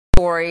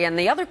story. And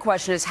the other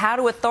question is, how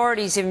do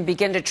authorities even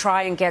begin to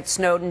try and get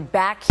Snowden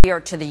back here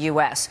to the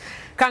U.S.?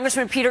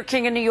 Congressman Peter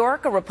King in New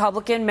York, a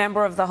Republican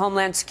member of the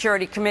Homeland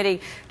Security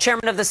Committee,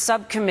 chairman of the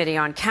subcommittee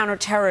on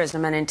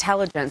counterterrorism and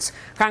intelligence.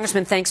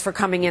 Congressman, thanks for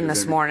coming in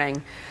this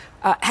morning.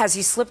 Has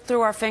he slipped through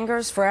our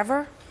fingers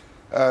forever?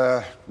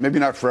 Maybe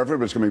not forever,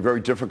 but it's going to be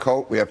very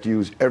difficult. We have to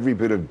use every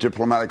bit of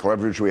diplomatic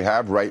leverage we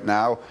have right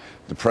now.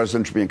 The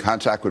president should be in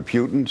contact with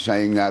Putin,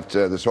 saying that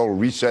this whole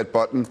reset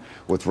button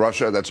with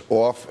Russia, that's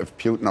off if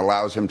Putin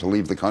allows him to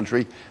leave the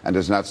country and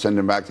does not send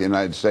him back to the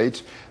United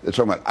States. They're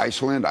talking about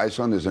Iceland.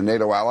 Iceland is a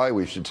NATO ally.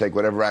 We should take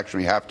whatever action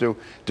we have to,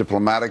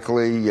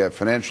 diplomatically,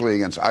 financially,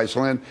 against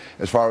Iceland.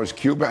 As far as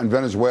Cuba and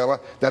Venezuela,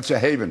 that's a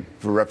haven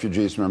for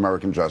refugees from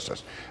American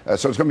justice.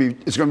 So it's going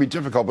to be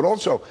difficult. But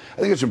also,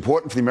 I think it's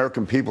important for the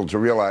American people to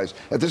realize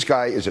that this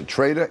guy is a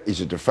traitor.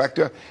 He's a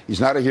defector. He's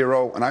not a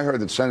hero. And I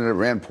heard that Senator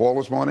Rand Paul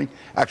this morning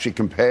actually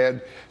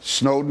compared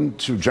Snowden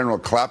to General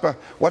Clapper.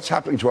 What's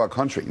happening to our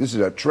country? This is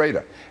a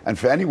traitor. And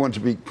for anyone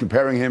to be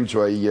comparing him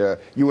to a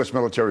U.S.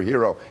 military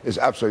hero is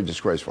absolutely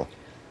disgraceful.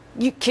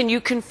 Can you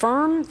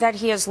confirm that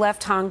he has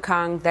left Hong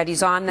Kong, that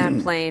he's on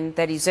that plane,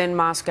 that he's in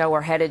Moscow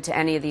or headed to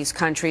any of these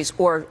countries,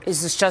 or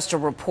is this just a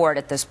report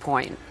at this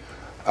point?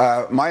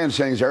 My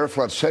understanding is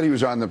Aeroflot said he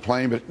was on the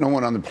plane, but no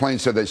one on the plane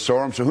said they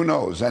saw him, so who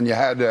knows? And you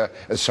had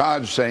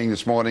Assange saying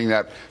this morning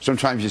that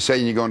sometimes you say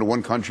you go into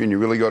one country and you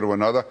really go to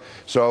another.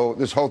 So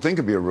this whole thing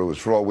could be a ruse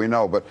for all we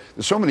know. But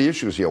there's so many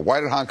issues here. Why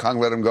did Hong Kong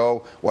let him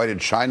go? Why did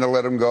China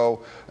let him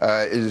go?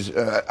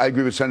 I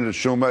agree with Senator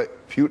Schumer.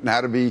 Putin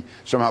had to be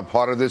somehow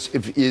part of this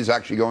if he is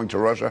actually going to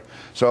Russia.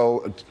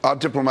 So our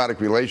diplomatic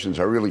relations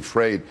are really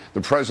frayed.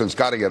 The president's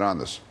got to get on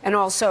this. And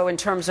also in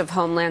terms of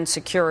Homeland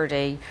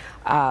Security,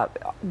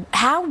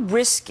 how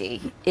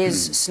risky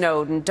is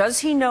Snowden? Does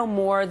he know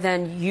more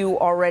than you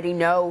already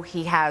know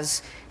he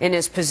has in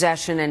his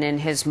possession and in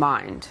his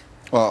mind?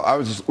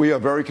 Well, we are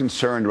very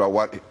concerned about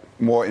what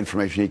more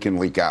information he can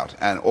leak out.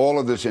 And all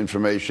of this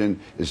information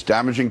is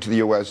damaging to the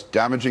U.S.,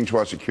 damaging to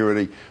our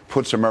security,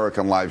 puts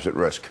American lives at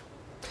risk.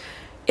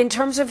 In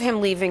terms of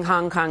him leaving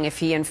Hong Kong, if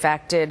he in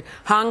fact did,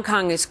 Hong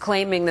Kong is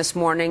claiming this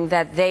morning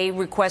that they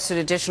requested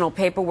additional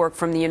paperwork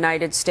from the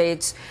United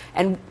States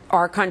and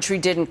our country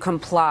didn't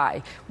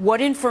comply.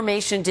 What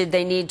information did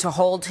they need to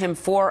hold him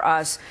for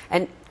us?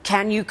 And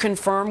can you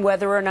confirm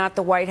whether or not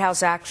the White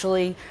House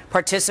actually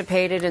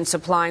participated in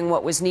supplying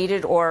what was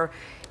needed, or,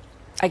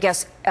 I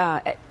guess,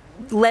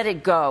 let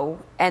it go,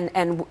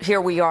 and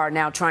here we are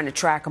now trying to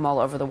track them all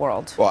over the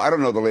world? Well, I don't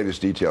know the latest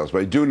details,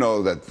 but I do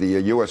know that the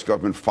U.S.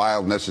 government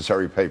filed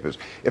necessary papers.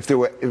 If there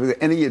were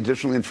any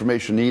additional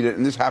information needed,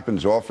 and this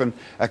happens often,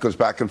 that goes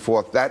back and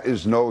forth, that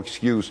is no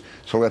excuse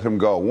to let him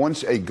go.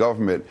 Once a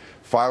government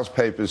files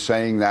papers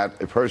saying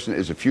that a person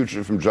is a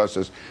fugitive from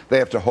justice, they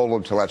have to hold him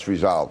until that's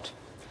resolved.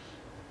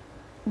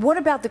 What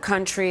about the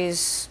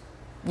countries,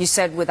 you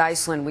said with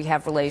Iceland we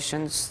have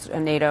relations,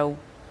 NATO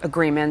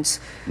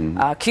agreements,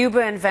 Cuba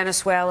and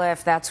Venezuela,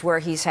 if that's where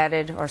he's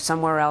headed, or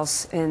somewhere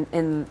else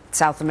in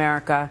South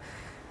America,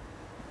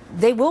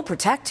 they will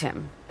protect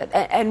him.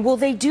 And will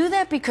they do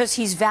that because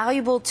he's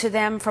valuable to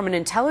them from an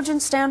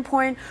intelligence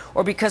standpoint,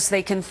 or because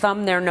they can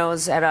thumb their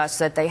nose at us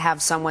that they have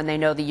someone they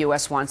know the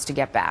U.S. wants to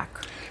get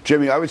back?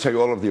 Jimmy, I would say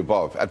all of the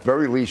above. At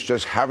very least,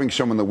 just having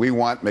someone that we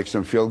want makes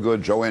them feel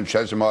good. Joanne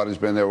Chesimard has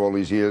been there all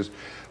these years.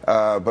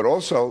 But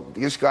also,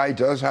 this guy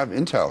does have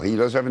intel. He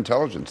does have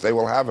intelligence. They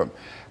will have him.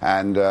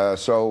 And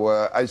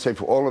so I'd say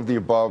for all of the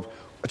above,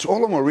 it's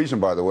all the more reason,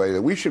 by the way,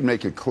 that we should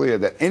make it clear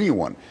that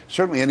anyone,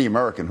 certainly any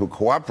American who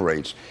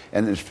cooperates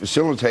and is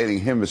facilitating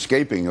him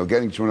escaping or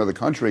getting to another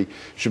country,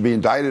 should be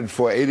indicted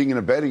for aiding and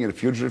abetting a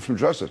fugitive from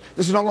justice.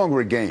 This is no longer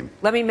a game.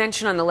 Let me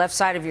mention on the left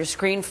side of your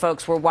screen,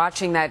 folks, we're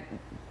watching that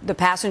the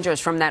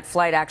passengers from that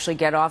flight actually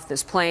get off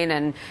this plane,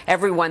 and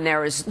everyone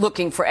there is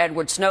looking for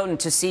Edward Snowden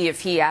to see if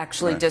he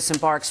actually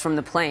disembarks from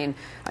the plane.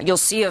 You'll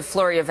see a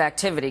flurry of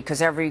activity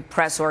because every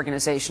press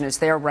organization is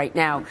there right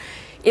now.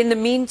 In the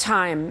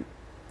meantime,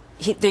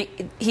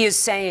 he is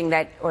saying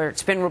that, or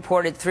it's been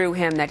reported through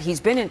him, that he's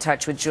been in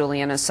touch with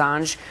Julian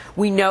Assange.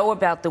 We know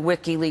about the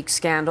WikiLeaks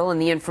scandal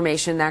and the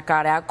information that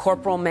got out.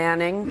 Corporal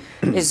Manning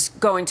is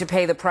going to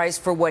pay the price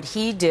for what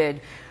he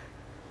did.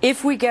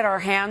 If we get our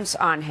hands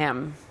on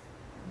him,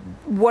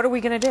 what are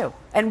we going to do?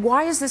 And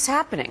why is this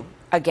happening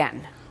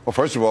again? Well,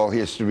 first of all, he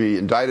has to be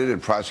indicted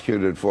and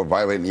prosecuted for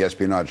violating the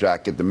Espionage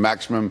Act, get the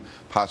maximum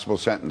possible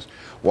sentence.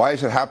 Why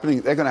is it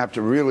happening? They're going to have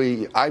to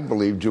really, I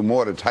believe, do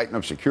more to tighten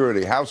up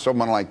security. How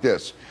someone like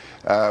this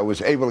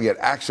was able to get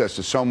access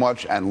to so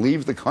much and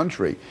leave the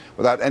country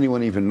without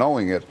anyone even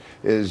knowing it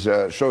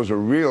shows a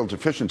real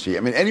deficiency.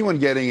 I mean, anyone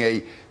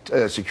getting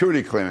a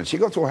security clearance, you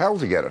go through hell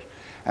to get it.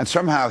 and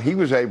somehow he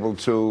was able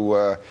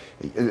to.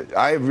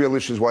 I have real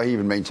issues why he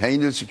even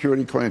maintained his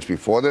security clearance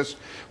before this,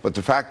 but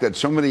the fact that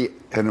somebody,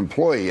 an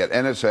employee at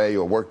NSA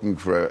or working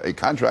for a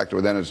contractor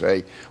with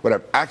NSA, would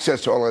have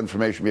access to all the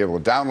information, be able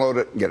to download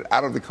it and get it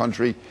out of the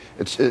country,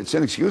 it's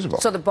inexcusable.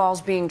 So the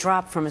ball's being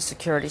dropped from a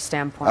security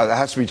standpoint. That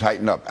has to be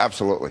tightened up,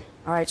 absolutely.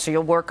 All right, so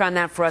you'll work on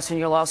that for us, and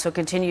you'll also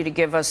continue to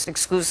give us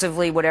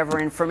exclusively whatever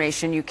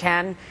information you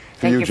can.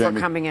 Thank you for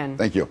Jamie. coming in.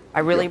 Thank you.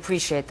 I really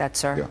appreciate that,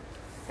 sir. Yeah.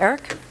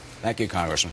 Eric? Thank you, Congressman.